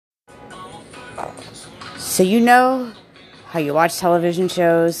So you know how you watch television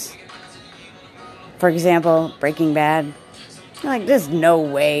shows? For example, Breaking Bad. You're like, there's no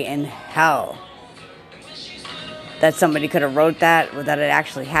way in hell that somebody could have wrote that without it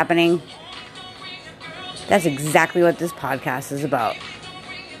actually happening. That's exactly what this podcast is about.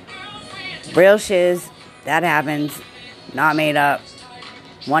 Real shiz, that happens, not made up,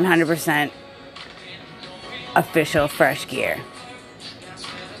 100% official fresh gear.